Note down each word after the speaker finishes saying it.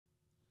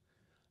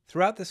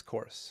Throughout this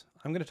course,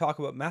 I'm going to talk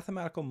about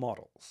mathematical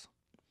models.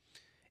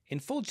 In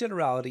full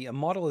generality, a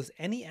model is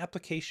any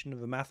application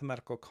of a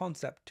mathematical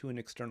concept to an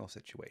external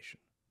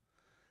situation.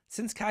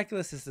 Since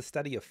calculus is the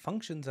study of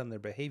functions and their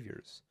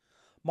behaviors,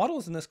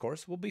 models in this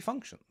course will be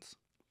functions.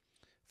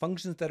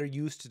 Functions that are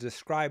used to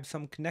describe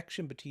some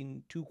connection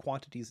between two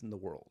quantities in the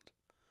world.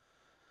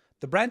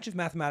 The branch of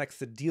mathematics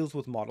that deals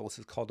with models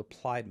is called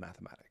applied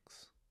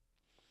mathematics.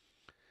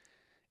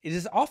 It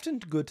is often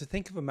good to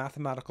think of a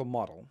mathematical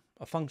model,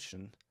 a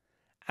function,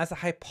 as a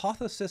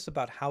hypothesis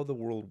about how the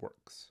world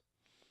works.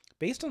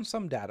 Based on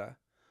some data,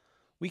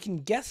 we can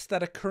guess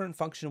that a current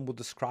function will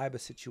describe a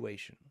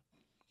situation.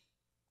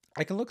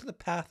 I can look at the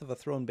path of a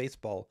thrown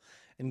baseball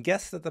and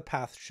guess that the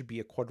path should be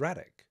a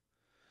quadratic.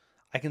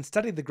 I can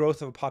study the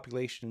growth of a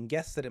population and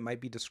guess that it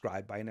might be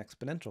described by an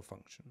exponential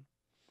function.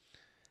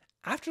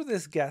 After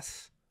this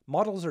guess,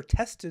 models are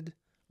tested,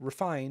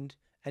 refined,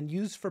 and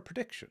used for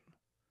prediction.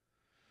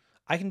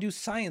 I can do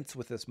science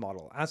with this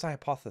model as a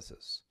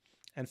hypothesis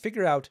and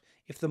figure out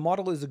if the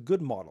model is a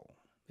good model,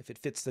 if it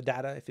fits the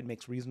data, if it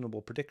makes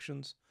reasonable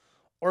predictions,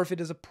 or if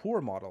it is a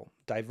poor model,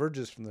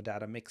 diverges from the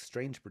data, makes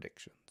strange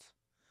predictions.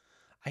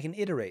 I can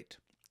iterate,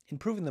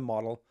 improving the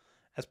model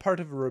as part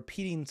of a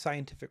repeating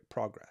scientific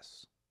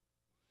progress.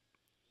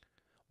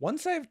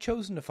 Once I have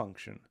chosen a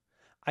function,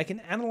 I can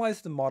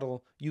analyze the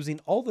model using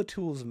all the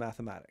tools of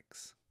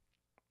mathematics.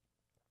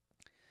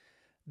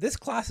 This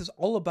class is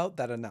all about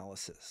that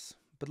analysis,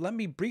 but let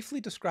me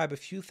briefly describe a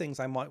few things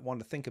I might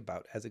want to think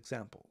about as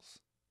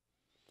examples.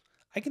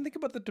 I can think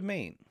about the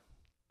domain.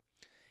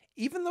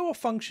 Even though a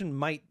function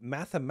might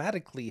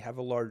mathematically have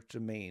a large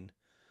domain,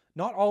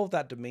 not all of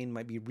that domain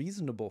might be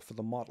reasonable for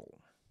the model.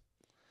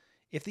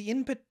 If the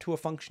input to a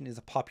function is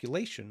a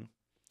population,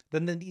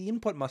 then the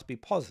input must be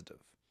positive.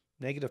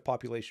 Negative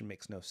population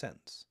makes no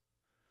sense.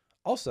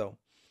 Also,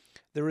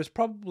 there is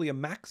probably a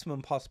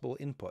maximum possible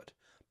input,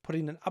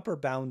 putting an upper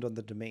bound on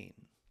the domain.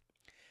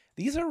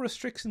 These are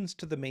restrictions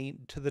to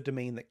the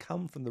domain that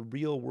come from the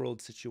real-world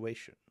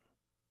situation.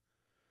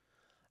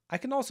 I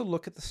can also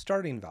look at the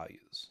starting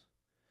values.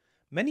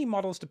 Many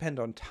models depend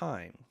on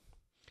time,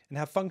 and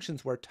have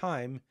functions where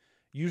time,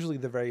 usually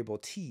the variable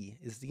t,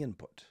 is the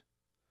input.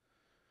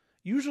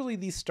 Usually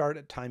these start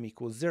at time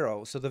equals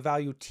 0, so the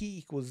value t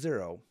equals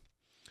 0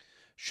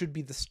 should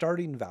be the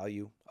starting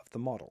value of the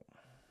model.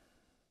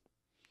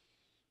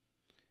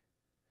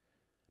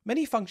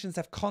 Many functions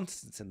have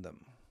constants in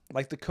them,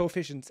 like the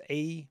coefficients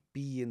a,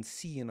 b, and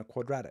c in a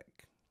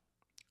quadratic.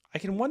 I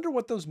can wonder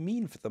what those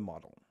mean for the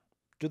model.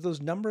 Do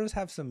those numbers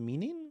have some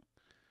meaning?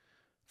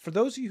 For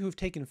those of you who've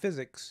taken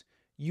physics,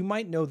 you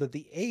might know that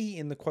the a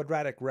in the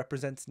quadratic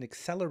represents an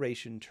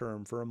acceleration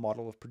term for a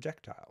model of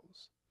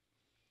projectiles.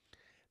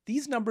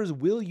 These numbers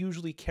will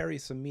usually carry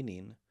some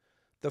meaning,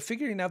 though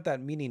figuring out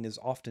that meaning is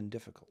often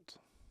difficult.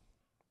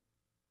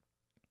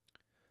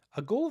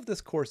 A goal of this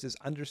course is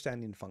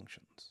understanding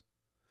functions.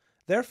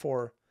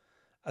 Therefore,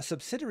 a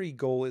subsidiary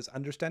goal is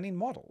understanding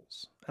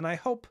models, and I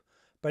hope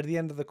by the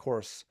end of the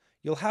course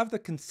you'll have the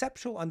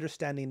conceptual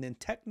understanding and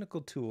technical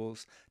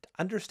tools to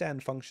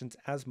understand functions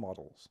as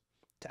models,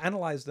 to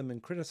analyze them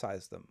and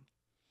criticize them.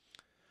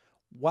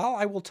 While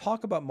I will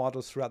talk about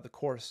models throughout the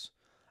course,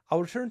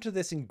 I'll return to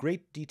this in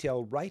great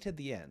detail right at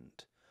the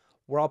end,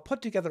 where I'll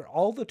put together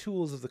all the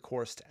tools of the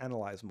course to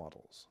analyze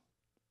models.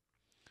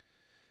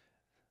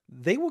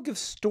 They will give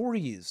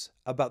stories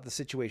about the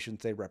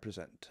situations they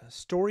represent,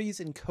 stories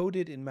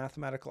encoded in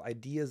mathematical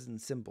ideas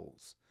and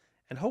symbols,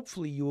 and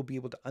hopefully you will be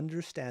able to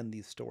understand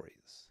these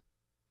stories.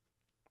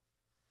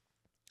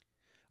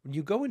 When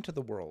you go into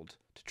the world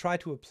to try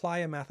to apply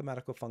a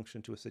mathematical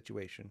function to a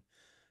situation,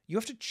 you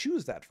have to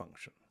choose that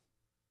function.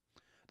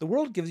 The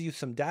world gives you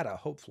some data,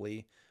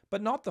 hopefully,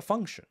 but not the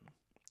function.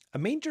 A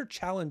major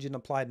challenge in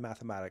applied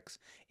mathematics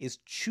is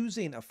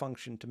choosing a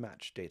function to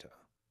match data.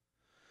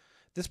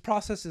 This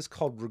process is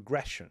called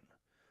regression,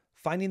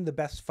 finding the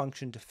best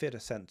function to fit a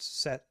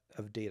set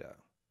of data.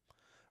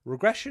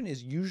 Regression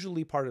is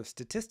usually part of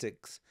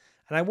statistics,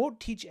 and I won't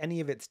teach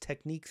any of its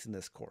techniques in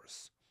this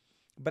course.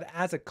 But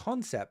as a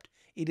concept,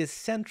 it is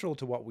central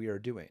to what we are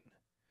doing.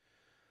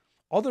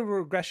 All the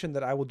regression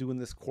that I will do in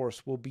this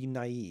course will be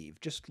naive,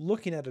 just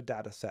looking at a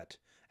data set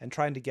and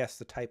trying to guess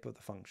the type of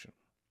the function.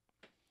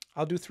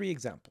 I'll do 3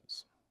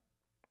 examples.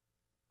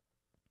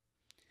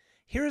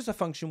 Here is a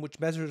function which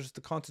measures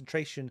the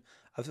concentration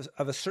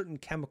of a certain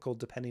chemical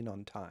depending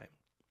on time.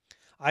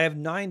 I have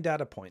 9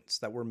 data points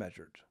that were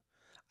measured.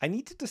 I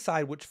need to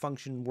decide which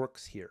function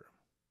works here.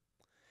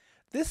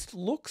 This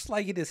looks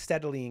like it is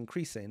steadily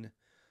increasing,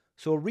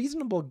 so a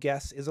reasonable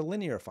guess is a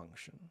linear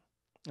function.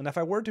 And if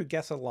I were to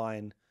guess a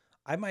line,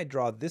 I might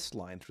draw this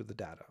line through the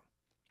data.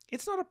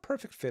 It's not a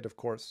perfect fit, of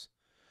course,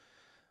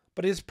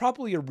 but it is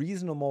probably a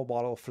reasonable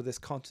model for this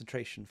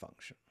concentration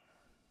function.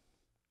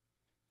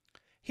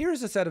 Here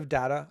is a set of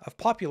data of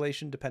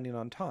population depending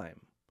on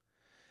time.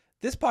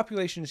 This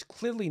population is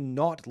clearly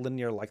not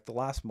linear like the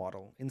last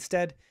model.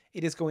 Instead,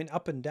 it is going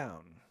up and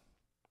down.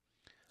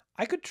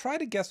 I could try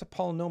to guess a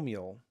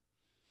polynomial.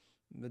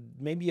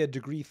 Maybe a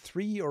degree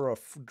 3 or a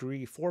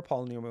degree 4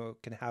 polynomial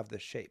can have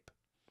this shape.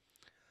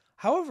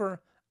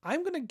 However,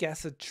 I'm going to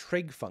guess a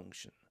trig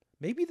function.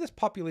 Maybe this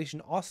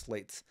population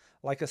oscillates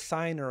like a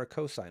sine or a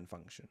cosine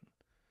function.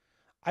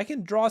 I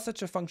can draw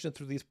such a function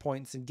through these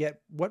points and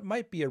get what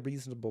might be a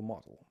reasonable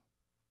model.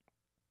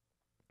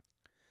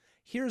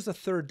 Here's a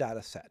third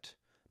data set,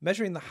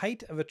 measuring the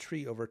height of a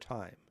tree over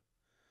time.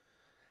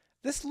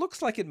 This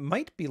looks like it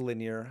might be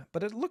linear,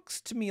 but it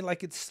looks to me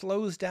like it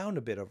slows down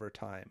a bit over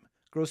time,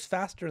 grows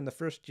faster in the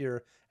first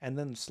year and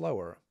then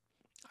slower.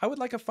 I would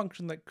like a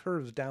function that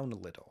curves down a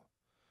little.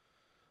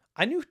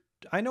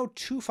 I know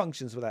two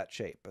functions with that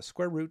shape, a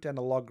square root and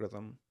a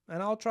logarithm,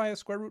 and I'll try a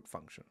square root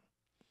function.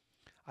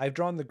 I've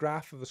drawn the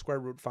graph of a square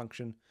root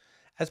function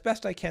as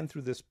best I can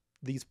through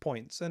these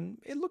points, and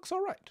it looks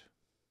all right.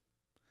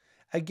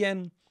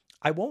 Again,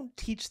 I won't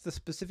teach the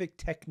specific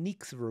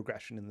techniques of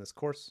regression in this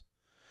course,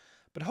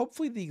 but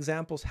hopefully the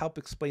examples help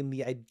explain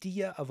the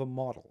idea of a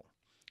model,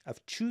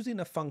 of choosing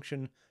a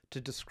function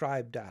to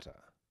describe data.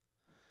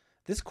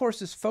 This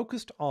course is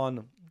focused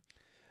on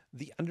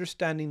the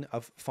understanding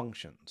of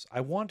functions. I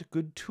want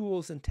good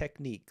tools and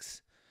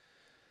techniques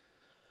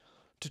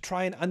to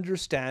try and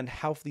understand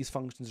how these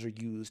functions are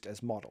used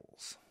as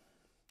models.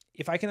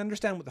 If I can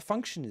understand what the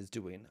function is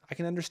doing, I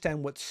can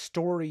understand what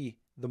story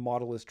the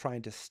model is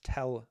trying to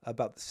tell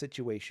about the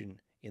situation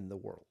in the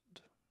world.